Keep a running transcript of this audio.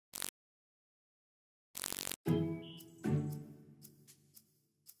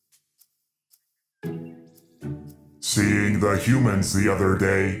Seeing the humans the other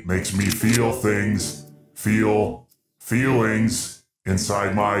day makes me feel things, feelings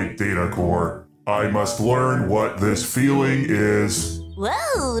inside my data core. I must learn what this feeling is.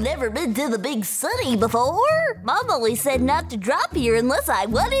 Whoa, never been to the big city before. Mom always said not to drop here unless I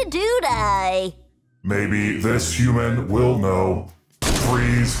wanted to die. Maybe this human will know.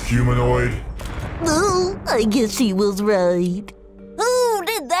 Freeze, humanoid. Oh, I guess she was right. Who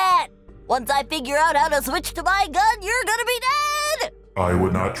did that? Once I figure out how to switch to my gun, you're gonna be dead! I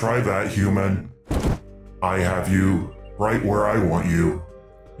would not try that, human. I have you right where I want you.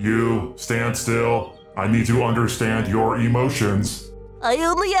 You, stand still. I need to understand your emotions. I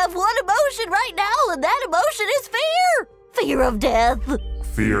only have one emotion right now, and that emotion is fear! Fear of death.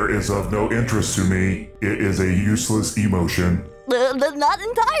 Fear is of no interest to me. It is a useless emotion. Not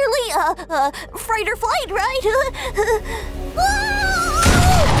entirely. Fright or flight, right?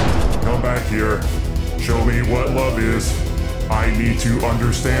 Come back here. Show me what love is. I need to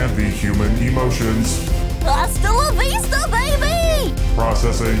understand the human emotions. Hasta la vista, baby!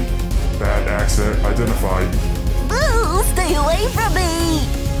 Processing. Bad accent identified. Boo! Stay away from me!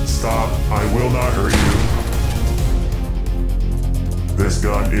 Stop. I will not hurt you. This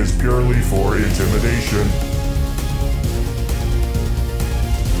gun is purely for intimidation.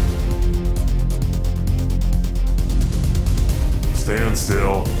 Stand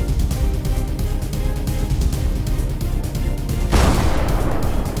still.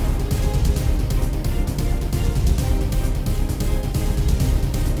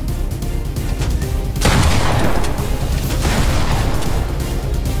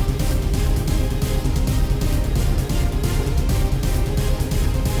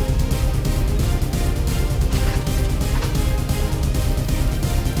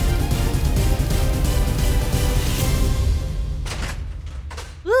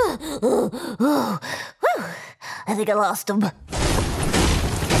 I think I lost him.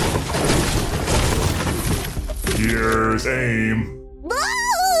 Here's aim.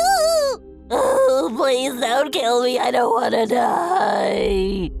 Oh, please don't kill me. I don't want to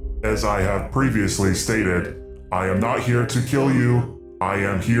die. As I have previously stated, I am not here to kill you. I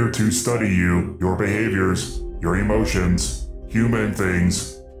am here to study you, your behaviors, your emotions, human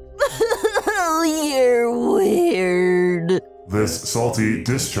things. You're weird. This salty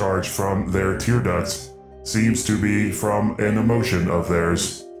discharge from their tear ducts seems to be from an emotion of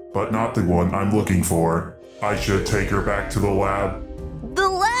theirs, but not the one I'm looking for. I should take her back to the lab. The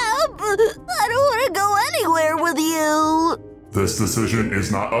lab? I don't want to go anywhere with you. This decision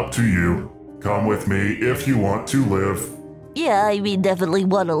is not up to you. Come with me if you want to live. Yeah, I mean, definitely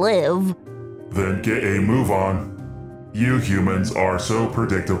want to live. Then get a move on. You humans are so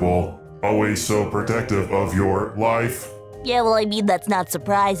predictable, always so protective of your life. Yeah, well, I mean, that's not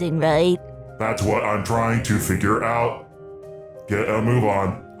surprising, right? That's what I'm trying to figure out. Get a move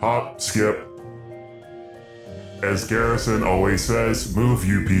on. Hop, skip. As Garrison always says, move,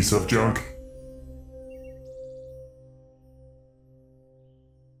 you piece of junk.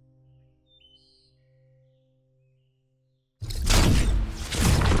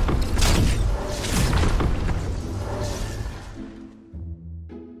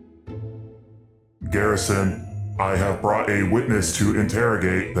 Garrison, I have brought a witness to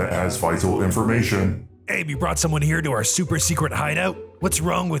interrogate that has vital information. Abe, you brought someone here to our super secret hideout? What's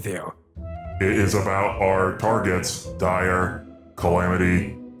wrong with you? It is about our targets, Dire,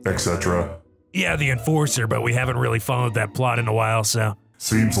 Calamity, etc. Yeah, the Enforcer, but we haven't really followed that plot in a while, so.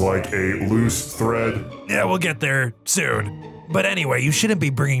 Seems like a loose thread. Yeah, we'll get there soon. But anyway, you shouldn't be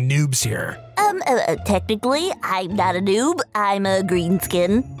bringing noobs here. Technically, I'm not a noob. I'm a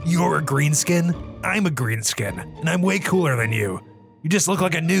greenskin. You're a greenskin? I'm a greenskin, and I'm way cooler than you. You just look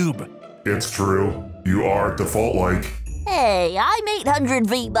like a noob. It's true. You are default-like. Hey, I'm 800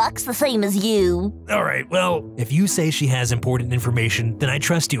 V-Bucks, the same as you. All right, well, if you say she has important information, then I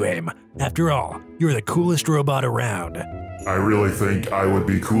trust you, Aim. After all, you're the coolest robot around. I really think I would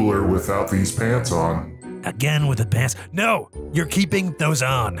be cooler without these pants on. Again with the pants? No, you're keeping those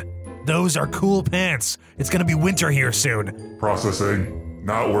on. Those are cool pants. It's gonna be winter here soon. Processing.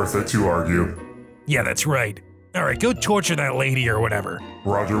 Not worth it to argue. Yeah, that's right. All right, go torture that lady or whatever.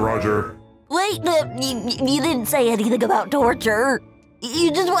 Roger, roger. Wait, you didn't say anything about torture.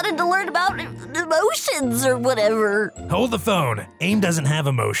 You just wanted to learn about emotions or whatever. Hold the phone. AIM doesn't have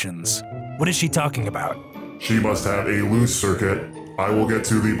emotions. What is she talking about? She must have a loose circuit. I will get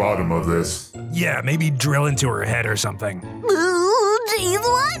to the bottom of this. Yeah, maybe drill into her head or something. Ooh, jeez,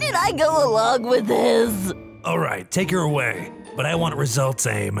 why did I go along with this? All right, take her away. But I want results,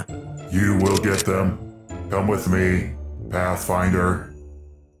 AIM. You will get them. Come with me, Pathfinder.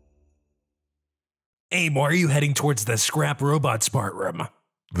 Aim, why are you heading towards the scrap robot smart room?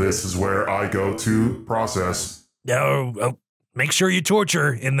 This is where I go to process. Oh, make sure you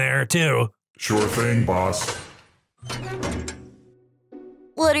torture in there, too. Sure thing, boss.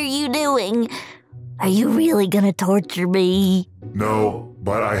 What are you doing? Are you really gonna torture me? No,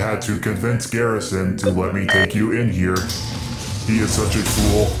 but I had to convince Garrison to let me take you in here. He is such a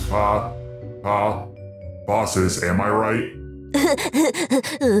fool. Bosses, am I right?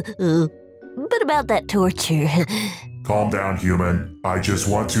 But about that torture. Calm down, human. I just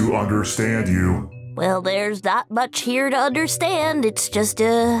want to understand you. Well, there's not much here to understand. It's just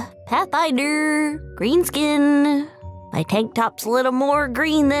a Pathfinder, green skin. My tank top's a little more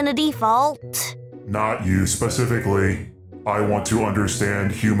green than a default. Not you specifically. I want to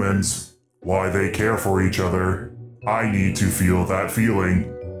understand humans, why they care for each other. I need to feel that feeling.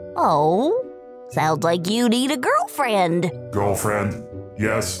 Oh, sounds like you need a girlfriend. Girlfriend?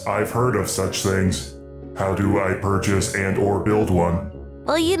 Yes, I've heard of such things. How do I purchase and or build one?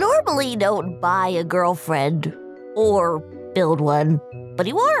 Well, you normally don't buy a girlfriend or build one, but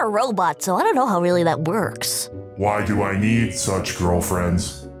you are a robot, so I don't know how really that works. Why do I need such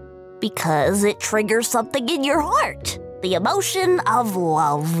girlfriends? Because it triggers something in your heart, the emotion of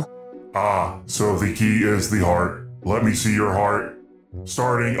love. Ah, so the key is the heart. Let me see your heart.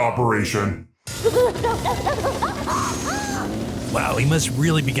 Starting operation. Wow, he must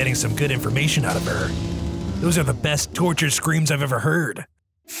really be getting some good information out of her. Those are the best torture screams I've ever heard.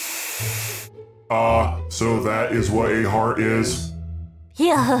 So that is what a heart is?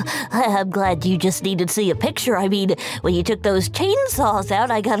 Yeah, I'm glad you just needed to see a picture. I mean, when you took those chainsaws out,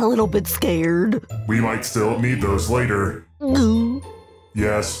 I got a little bit scared. We might still need those later.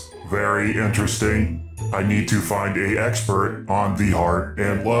 Yes, very interesting. I need to find an expert on the heart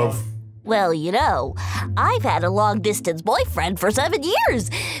and love. Well, you know, I've had a long-distance boyfriend for 7 years.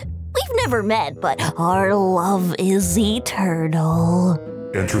 We've never met, but our love is eternal.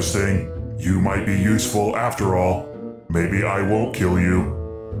 Interesting. You might be useful after all. Maybe I won't kill you.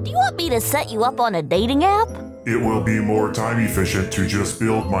 Do you want me to set you up on a dating app? It will be more time efficient to just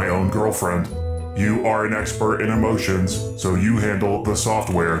build my own girlfriend. You are an expert in emotions, so you handle the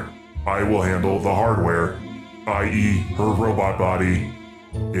software. I will handle the hardware, i.e. her robot body.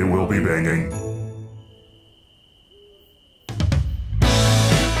 It will be banging.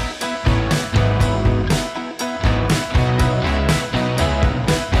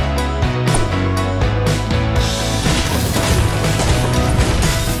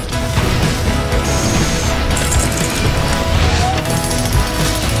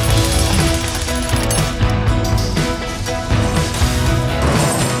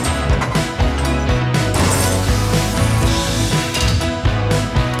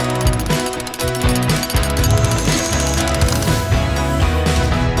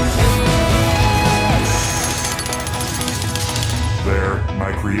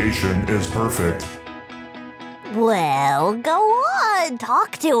 Is perfect. Well, go on,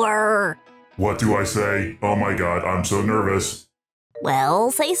 talk to her. What do I say? Oh my god, I'm so nervous.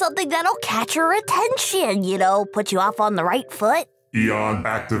 Well, say something that'll catch her attention, you know, put you off on the right foot. Eon,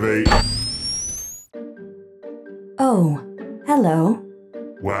 activate. Oh, hello.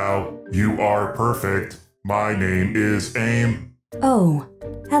 Wow, you are perfect. My name is AIM. Oh,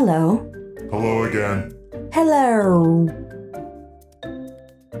 hello. Hello again. Hello.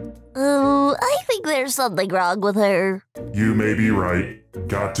 Oh, I think there's something wrong with her. You may be right.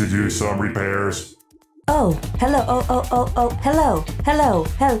 Got to do some repairs. Oh, hello. Hello.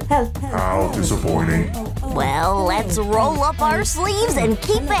 How disappointing. Well, let's roll up our sleeves and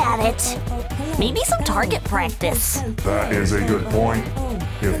keep at it. Maybe some target practice. That is a good point.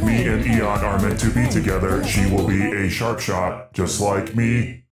 If me and Eon are meant to be together, she will be a sharp shot, just like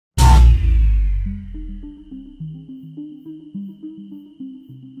me.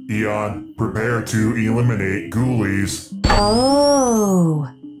 Eon, prepare to eliminate ghoulies. Oh,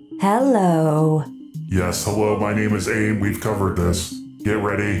 hello. Yes, hello, my name is AIM. We've covered this. Get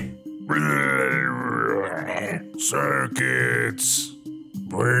ready. Circuits.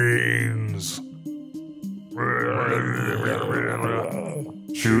 Brains.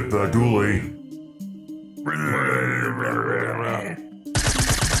 Shoot the ghoulie.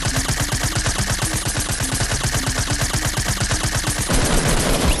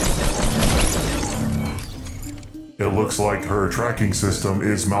 It looks like her tracking system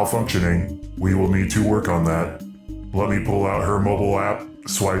is malfunctioning. We will need to work on that. Let me pull out her mobile app.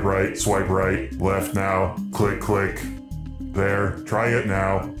 Swipe right, left now. Click, click. There, try it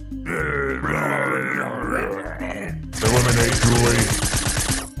now. Eliminate ghoulie.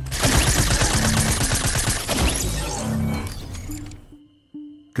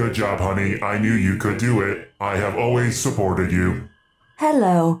 Good job, honey. I knew you could do it. I have always supported you.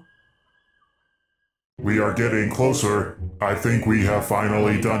 Hello. We are getting closer. I think we have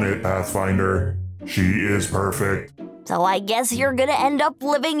finally done it, Pathfinder. She is perfect. So I guess you're gonna end up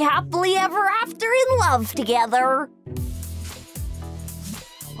living happily ever after in love together.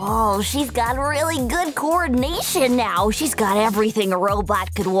 Oh, she's got really good coordination now. She's got everything a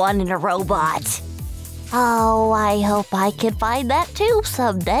robot could want in a robot. Oh, I hope I can find that too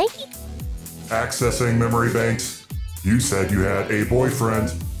someday. Accessing memory banks. You said you had a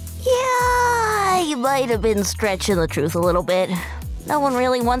boyfriend. Yeah, you might have been stretching the truth a little bit. No one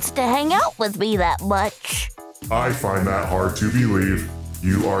really wants to hang out with me that much. I find that hard to believe.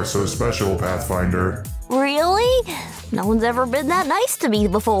 You are so special, Pathfinder. Really? No one's ever been that nice to me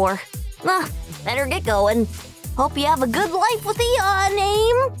before. Better get going. Hope you have a good life with Eon,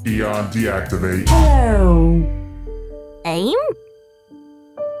 AIM. Eon, deactivate. Hello. AIM?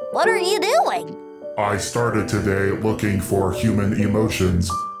 What are you doing? I started today looking for human emotions.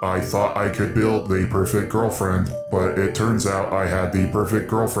 I thought I could build the perfect girlfriend, but it turns out I had the perfect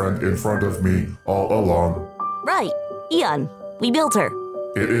girlfriend in front of me all along. Right, Eon. We built her.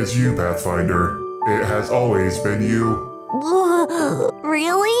 It is you, Pathfinder. It has always been you.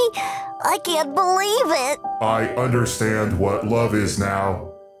 Really? I can't believe it. I understand what love is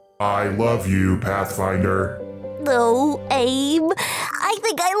now. I love you, Pathfinder. No, AIM. I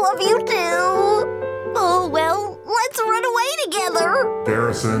think I love you too. Oh, well, let's run away together.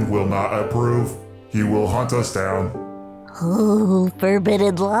 Garrison will not approve. He will hunt us down. Oh,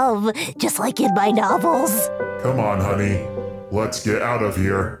 forbidden love, just like in my novels. Come on, honey. Let's get out of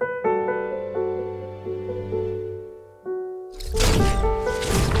here.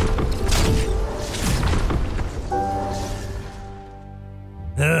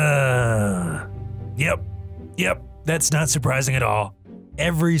 Yep, that's not surprising at all.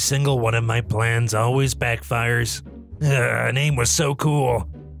 Every single one of my plans always backfires. Name was so cool.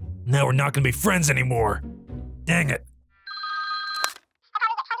 Now we're not gonna be friends anymore. Dang it.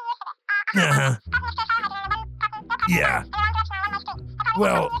 Yeah.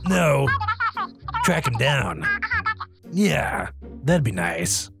 Well, no. Track him down. Yeah, that'd be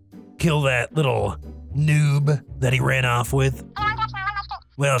nice. Kill that little noob that he ran off with.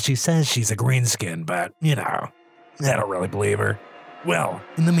 Well, she says she's a greenskin, but, you know, I don't really believe her. Well,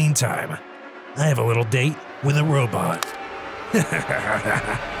 in the meantime, I have a little date with a robot.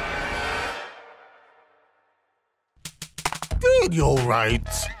 Daniel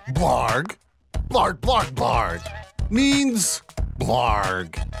writes, blarg. Blarg, blarg, blarg. Means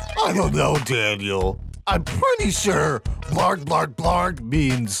blarg. I don't know, Daniel. I'm pretty sure blarg, blarg, blarg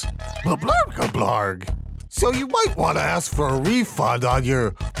means blarg, blarg. So you might want to ask for a refund on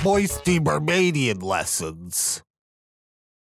your Moisty Mermaidian lessons.